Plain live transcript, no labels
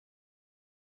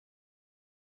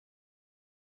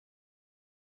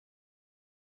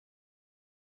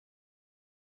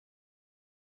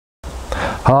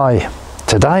Hi,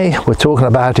 today we're talking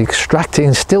about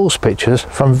extracting stills pictures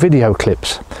from video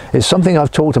clips. It's something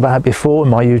I've talked about before in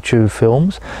my YouTube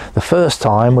films. The first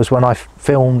time was when I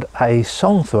filmed a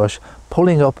song thrush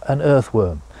pulling up an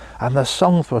earthworm, and the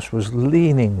song thrush was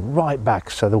leaning right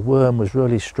back so the worm was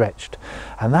really stretched,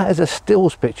 and that is a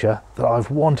stills picture that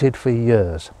I've wanted for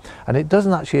years, and it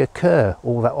doesn't actually occur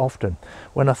all that often.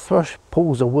 When a thrush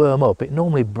pulls a worm up, it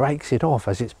normally breaks it off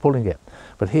as it's pulling it,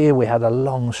 but here we had a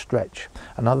long stretch,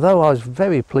 and although I was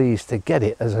very pleased to get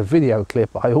it as a video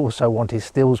clip, I also wanted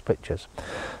stills pictures.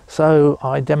 So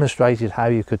I demonstrated how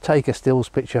you could take a stills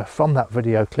picture from that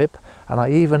video clip, and I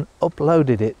even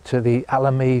uploaded it to the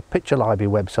Alamy Picture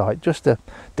Library website just to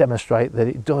demonstrate that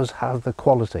it does have the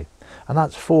quality, and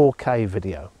that's 4K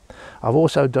video. I've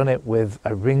also done it with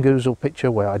a ringoozle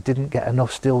picture where I didn't get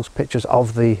enough stills pictures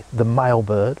of the male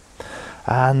bird,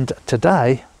 and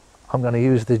today I'm going to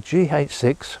use the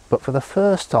GH6, but for the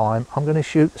first time I'm going to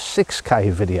shoot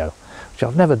 6K video, which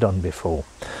I've never done before,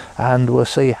 and we'll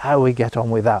see how we get on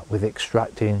with that, with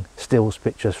extracting stills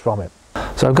pictures from it.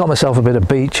 So I've got myself a bit of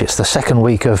beech. It's the second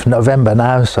week of November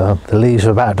now, so the leaves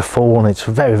are about to fall and it's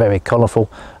very colourful,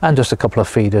 and just a couple of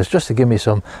feeders just to give me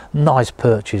some nice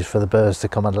perches for the birds to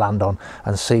come and land on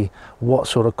and see what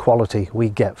sort of quality we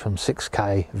get from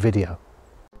 6K video.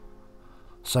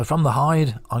 So from the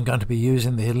hide I'm going to be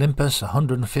using the Olympus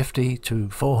 150 to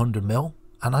 400mm,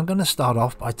 and I'm going to start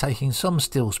off by taking some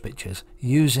stills pictures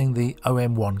using the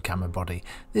OM1 camera body.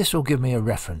 This will give me a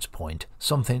reference point,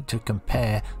 something to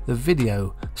compare the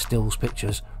video stills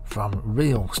pictures from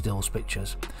real stills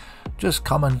pictures. Just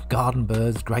common garden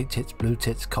birds, great tits, blue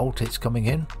tits, coal tits coming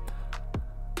in,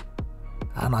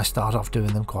 and I start off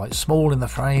doing them quite small in the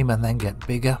frame and then get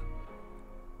bigger.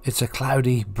 It's a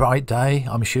cloudy, bright day.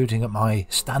 I'm shooting at my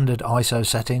standard ISO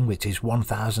setting, which is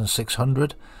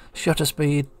 1600. Shutter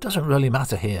speed doesn't really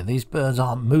matter here. These birds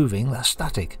aren't moving, they're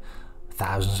static.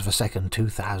 Thousands of a second,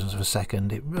 2,000 of a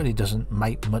second, it really doesn't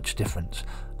make much difference.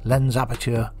 Lens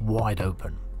aperture wide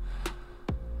open.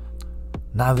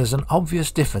 Now there's an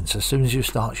obvious difference as soon as you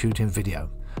start shooting video.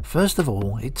 First of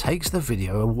all, it takes the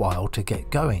video a while to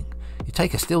get going. You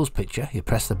take a stills picture, you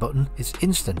press the button, it's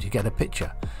instant, you get a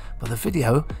picture. But the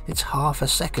video, it's half a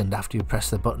second after you press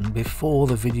the button before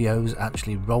the video's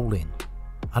actually rolling.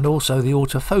 And also the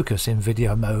autofocus in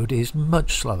video mode is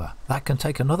much slower. That can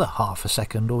take another half a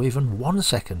second or even 1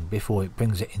 second before it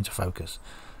brings it into focus.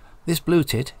 This blue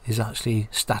tit is actually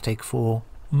static for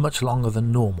much longer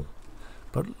than normal.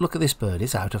 But look at this bird,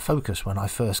 it's out of focus when I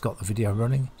first got the video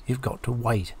running. You've got to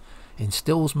wait. In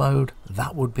stills mode,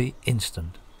 that would be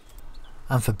instant.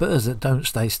 And for birds that don't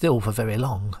stay still for very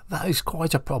long, that is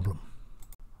quite a problem.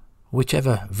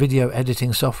 Whichever video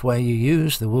editing software you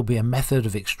use, there will be a method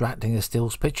of extracting a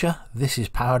stills picture. This is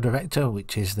Power Director,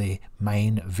 which is the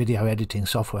main video editing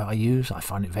software I use. I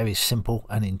find it very simple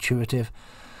and intuitive.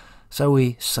 So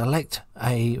we select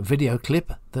a video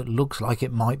clip that looks like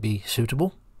it might be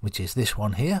suitable, which is this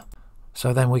one here.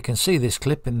 So then we can see this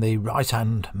clip in the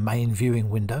right-hand main viewing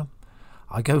window.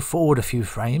 I go forward a few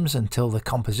frames until the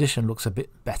composition looks a bit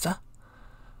better,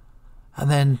 and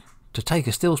then to take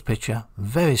a stills picture,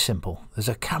 very simple. There's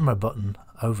a camera button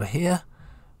over here.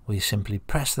 We simply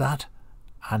press that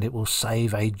and it will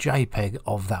save a JPEG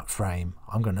of that frame.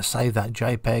 I'm going to save that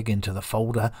JPEG into the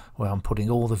folder where I'm putting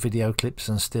all the video clips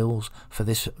and stills for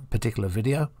this particular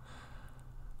video,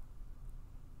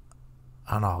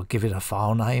 and I'll give it a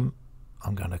file name.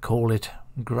 I'm going to call it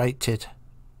Great Tit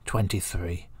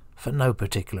 23. For no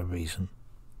particular reason.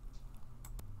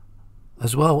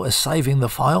 As well as saving the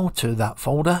file to that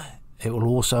folder, it will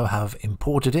also have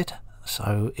imported it,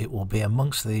 so it will be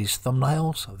amongst these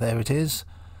thumbnails. There it is,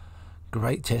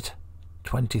 Great Tit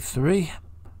 23.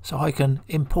 So I can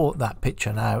import that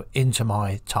picture now into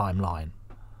my timeline.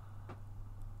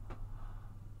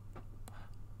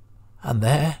 And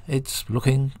there, it's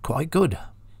looking quite good,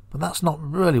 but that's not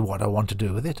really what I want to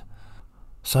do with it.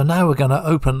 So now we're going to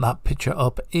open that picture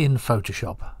up in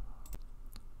Photoshop,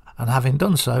 and having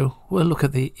done so, we'll look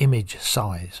at the image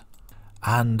size,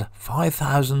 and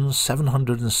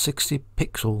 5760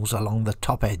 pixels along the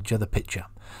top edge of the picture.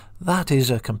 That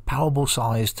is a comparable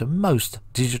size to most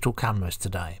digital cameras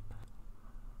today.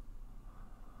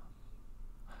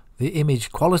 The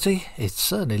image quality, it's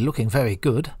certainly looking very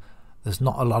good. There's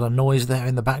not a lot of noise there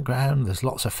in the background, there's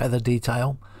lots of feather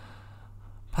detail.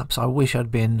 Perhaps I wish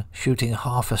I'd been shooting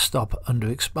half a stop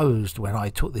underexposed when I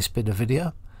took this bit of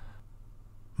video.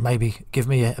 Maybe give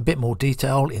me a bit more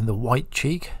detail in the white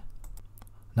cheek.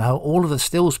 Now all of the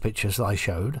stills pictures that I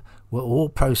showed were all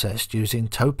processed using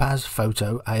Topaz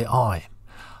Photo AI.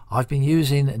 I've been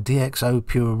using DxO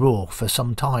Pure Raw for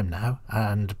some time now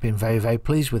and been very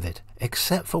pleased with it,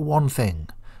 except for one thing.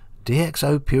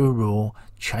 DxO Pure Raw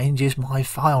changes my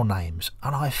file names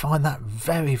and I find that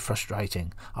very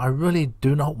frustrating. I really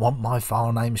do not want my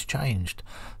file names changed.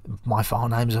 My file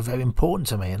names are very important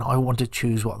to me and I want to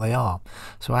choose what they are.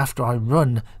 So after I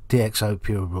run DxO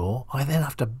Pure Raw, I then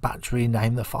have to batch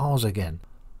rename the files again.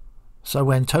 So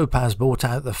when Topaz brought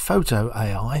out the Photo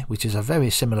AI, which is a very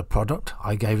similar product,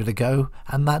 I gave it a go,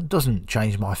 and that doesn't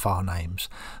change my file names.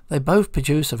 They both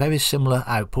produce a very similar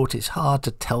output. It's hard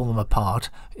to tell them apart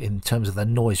in terms of the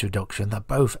noise reduction. They're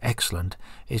both excellent.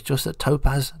 It's just that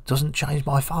Topaz doesn't change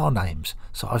my file names,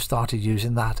 so I've started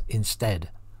using that instead.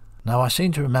 Now I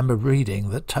seem to remember reading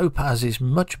that Topaz is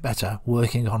much better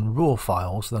working on RAW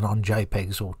files than on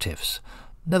JPEGs or TIFFs.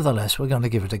 Nevertheless, we're going to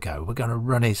give it a go. We're going to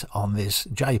run it on this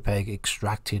JPEG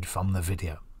extracted from the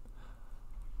video.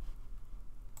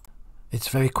 It's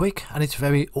very quick and it's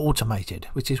very automated,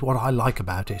 which is what I like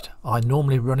about it. I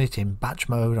normally run it in batch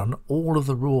mode on all of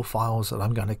the RAW files that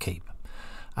I'm going to keep,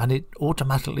 and it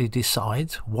automatically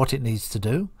decides what it needs to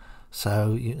do.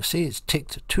 So you can see it's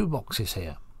ticked 2 boxes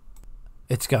here.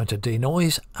 It's going to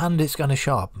denoise and it's going to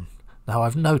sharpen. Now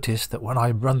I've noticed that when I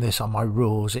run this on my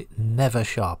RAWs it never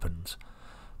sharpens,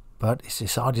 but it's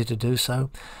decided to do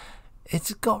so.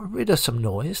 It's got rid of some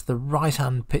noise. The right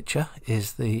hand picture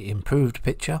is the improved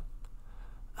picture,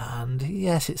 and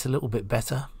yes, it's a little bit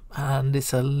better and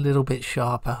it's a little bit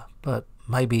sharper, but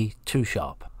maybe too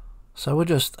sharp. So we'll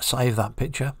just save that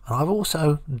picture, and I've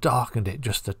also darkened it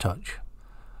just a touch,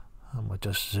 and we'll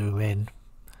just zoom in.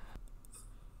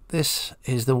 This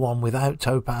is the one without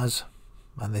Topaz,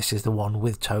 and this is the one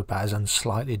with Topaz and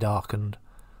slightly darkened.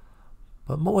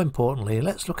 But more importantly,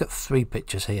 let's look at 3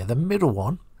 pictures here. The middle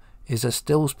one is a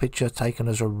stills picture taken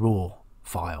as a RAW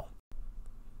file.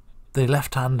 The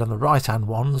left hand and the right hand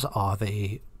ones are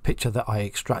the picture that I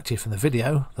extracted from the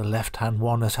video. The left hand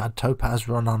one has had Topaz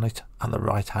run on it and the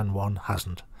right hand one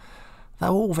hasn't. They're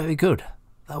all very good.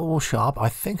 They're all sharp. I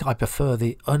think I prefer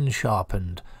the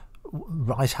unsharpened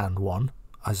right hand one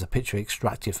as the picture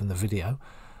extracted from the video.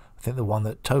 I think the one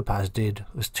that Topaz did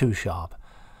was too sharp.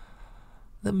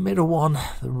 The middle one,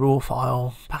 the RAW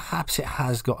file, perhaps it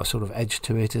has got a sort of edge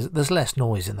to it. There's less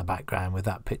noise in the background with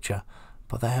that picture,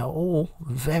 but they are all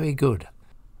very good.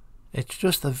 It's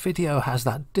just the video has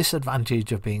that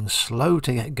disadvantage of being slow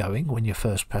to get going when you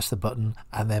first press the button,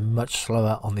 and then much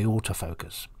slower on the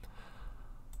autofocus.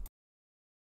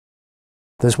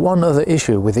 There's one other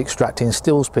issue with extracting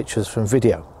stills pictures from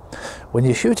video. When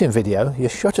you're shooting video, your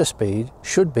shutter speed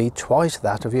should be twice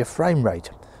that of your frame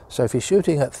rate. So if you're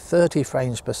shooting at 30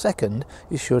 frames per second,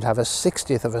 you should have a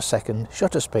 60th of a second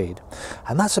shutter speed.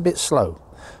 And that's a bit slow.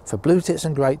 For blue tits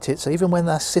and great tits, even when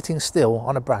they're sitting still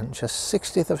on a branch, a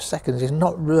 60th of a second is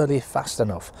not really fast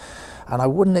enough. And I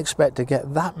wouldn't expect to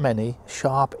get that many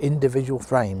sharp individual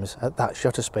frames at that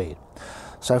shutter speed.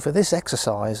 So for this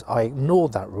exercise, I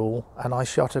ignored that rule and I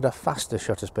shot at a faster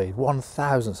shutter speed,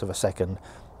 1/1000th of a second,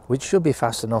 which should be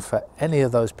fast enough for any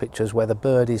of those pictures where the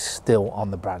bird is still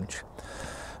on the branch.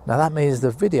 Now that means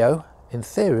the video, in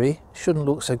theory, shouldn't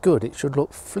look so good. It should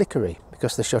look flickery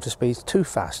because the shutter speed's too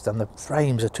fast and the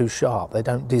frames are too sharp. They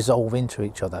don't dissolve into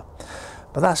each other.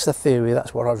 But that's the theory,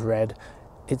 that's what I've read.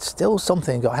 It's still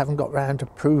something I haven't got round to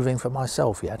proving for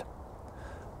myself yet.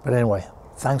 But anyway,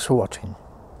 thanks for watching.